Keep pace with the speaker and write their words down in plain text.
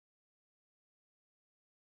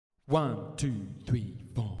1, 2, 3,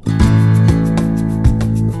 4.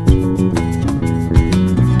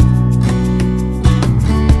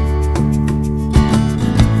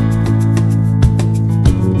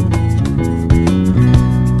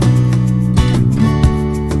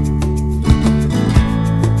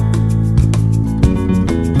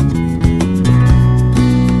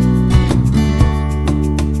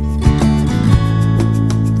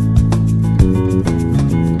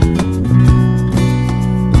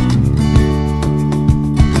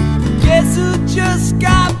 Just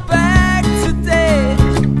got back today.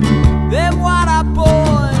 Them white-eyed boys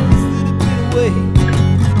that have been away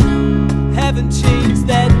haven't changed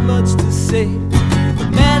that much to say.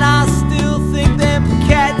 But man, I still think them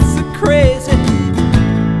cats are crazy.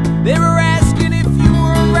 They were asking if you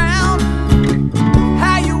were around,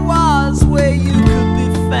 how you was, where you could be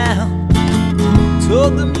found.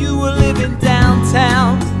 Told them you were living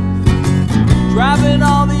downtown, driving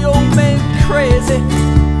all the old men crazy.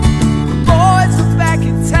 Boys are back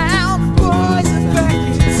in town. Boys are back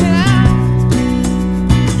in town.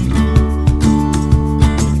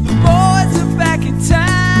 The boys are back in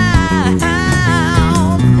town.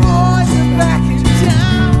 Boys are back in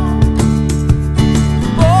town.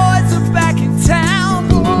 Boys are back in town.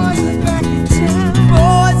 Boys are back in town.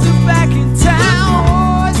 Boys are back in town.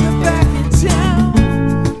 Boys are back in town.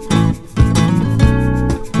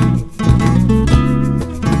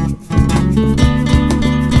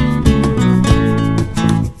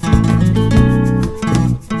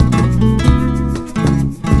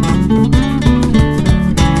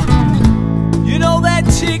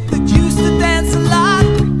 Chick that used to dance a lot,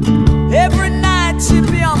 every night she'd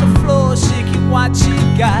be on the floor shaking what she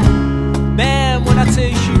got. Man, when I tell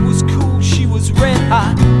you she was cool, she was red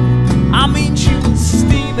hot. I mean, she was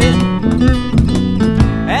steaming.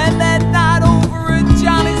 And that night over at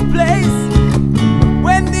Johnny's place,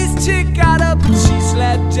 when this chick got up and she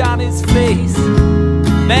slapped Johnny's face,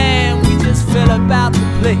 man, we just fell about the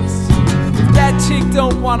place. If that chick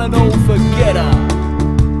don't wanna know, forget her.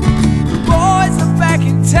 Boys are back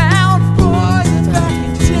in town. Boys are back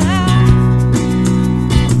in town.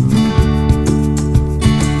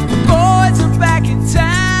 Boys are back in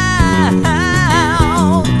town.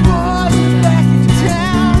 Boys are back in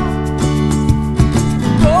town.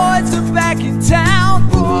 Boys are back in town.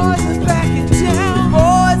 Boys are back in town.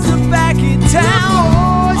 Boys are back in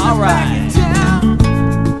town. All right.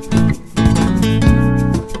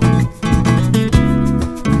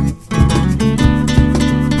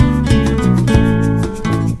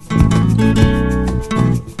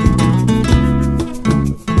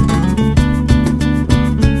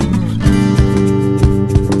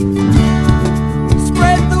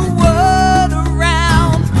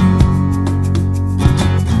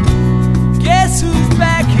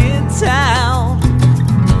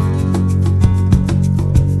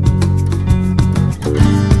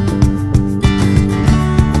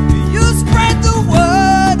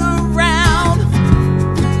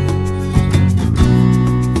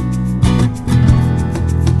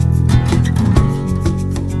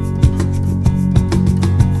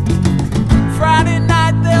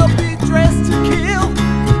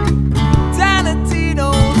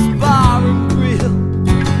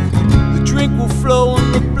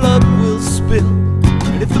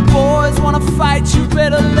 You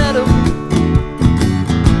better let them.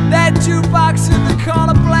 That jukebox in the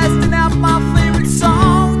corner blasting out my favorite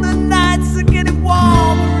song. The nights are getting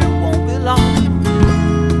warmer, it won't be long.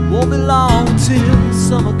 Won't be long till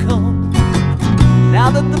summer comes. Now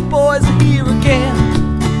that the boys are here again.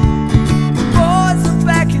 The boys are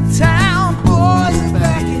back in town. Boys are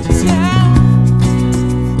back in town.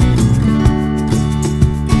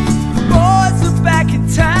 The boys are back in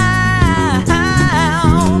town.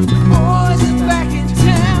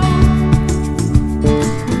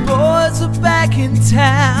 Back in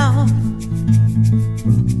town.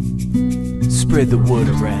 Spread the word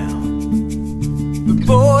around. The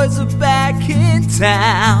boys are back in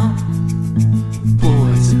town.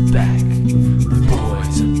 Boys are back